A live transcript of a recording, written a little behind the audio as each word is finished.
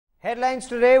Headlines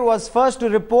today was first to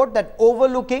report that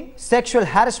overlooking sexual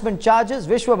harassment charges,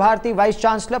 Visva-Bharati Vice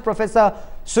Chancellor Professor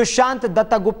Sushanta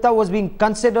Duttagupta was being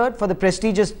considered for the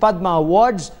prestigious Padma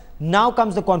Awards. Now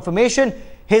comes the confirmation.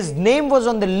 His name was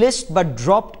on the list but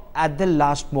dropped at the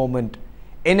last moment.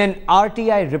 In an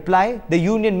RTI reply, the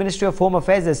Union Ministry of Home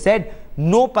Affairs has said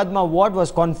no Padma Award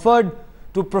was conferred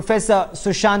to Professor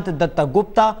Sushanta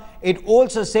Duttagupta. It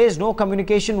also says no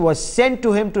communication was sent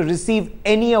to him to receive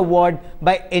any award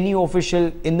by any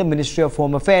official in the Ministry of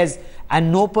Home Affairs,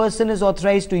 and no person is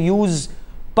authorized to use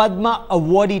Padma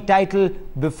Awardee title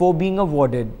before being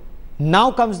awarded.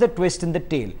 Now comes the twist in the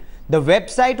tale. The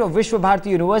website of Visva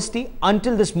Bharti University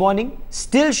until this morning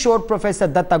still showed Professor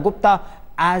Duttagupta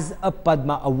as a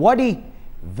Padma Awardee.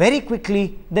 Very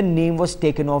quickly, the name was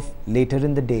taken off later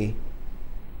in the day.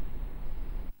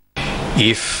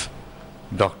 If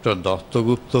Dr.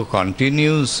 Duttagupta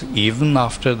continues even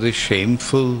after the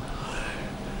shameful,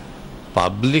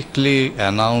 publicly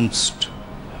announced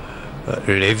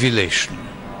revelation,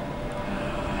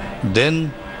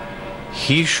 then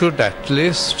he should at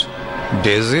least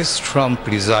desist from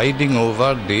presiding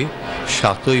over the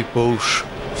Shatoi Poush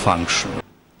function.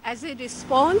 As a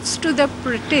response to the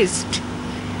protest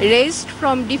raised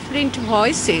from different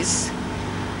voices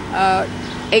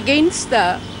against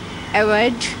the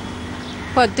award,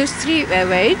 Padma Shri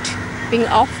Award being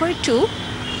offered to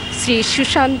Sri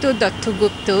Sushanta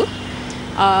Duttagupta,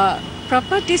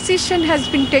 proper decision has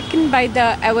been taken by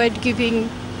the award giving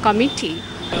committee.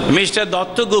 Mr.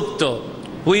 Duttagupta,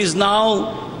 who is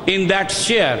now in that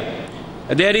chair,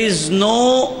 there is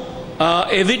no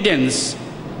evidence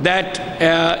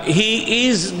that he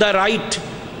is the right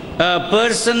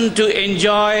person to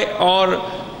enjoy or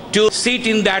to sit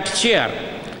in that chair.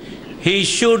 He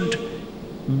should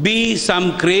be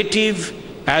some creative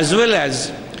as well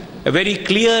as a very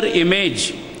clear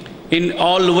image in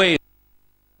all ways.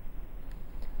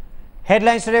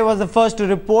 Headlines today was the first to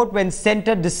report when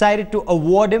Centre decided to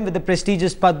award him with the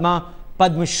prestigious Padma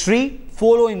Shri,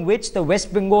 following which the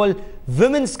West Bengal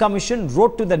Women's Commission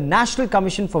wrote to the National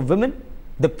Commission for Women,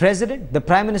 the President, the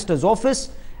Prime Minister's office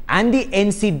and the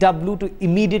NCW to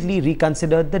immediately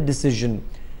reconsider the decision.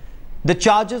 The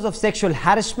charges of sexual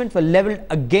harassment were levelled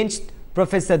against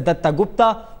Professor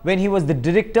Duttagupta when he was the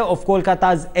director of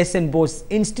Kolkata's S.N. Bose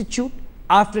Institute.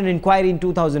 After an inquiry in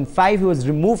 2005, he was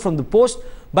removed from the post,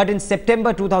 but in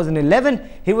September 2011,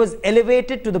 he was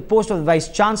elevated to the post of Vice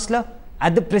Chancellor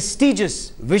at the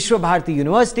prestigious Visva Bharti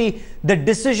University. The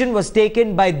decision was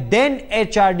taken by then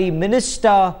HRD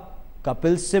Minister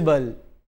Kapil Sibal.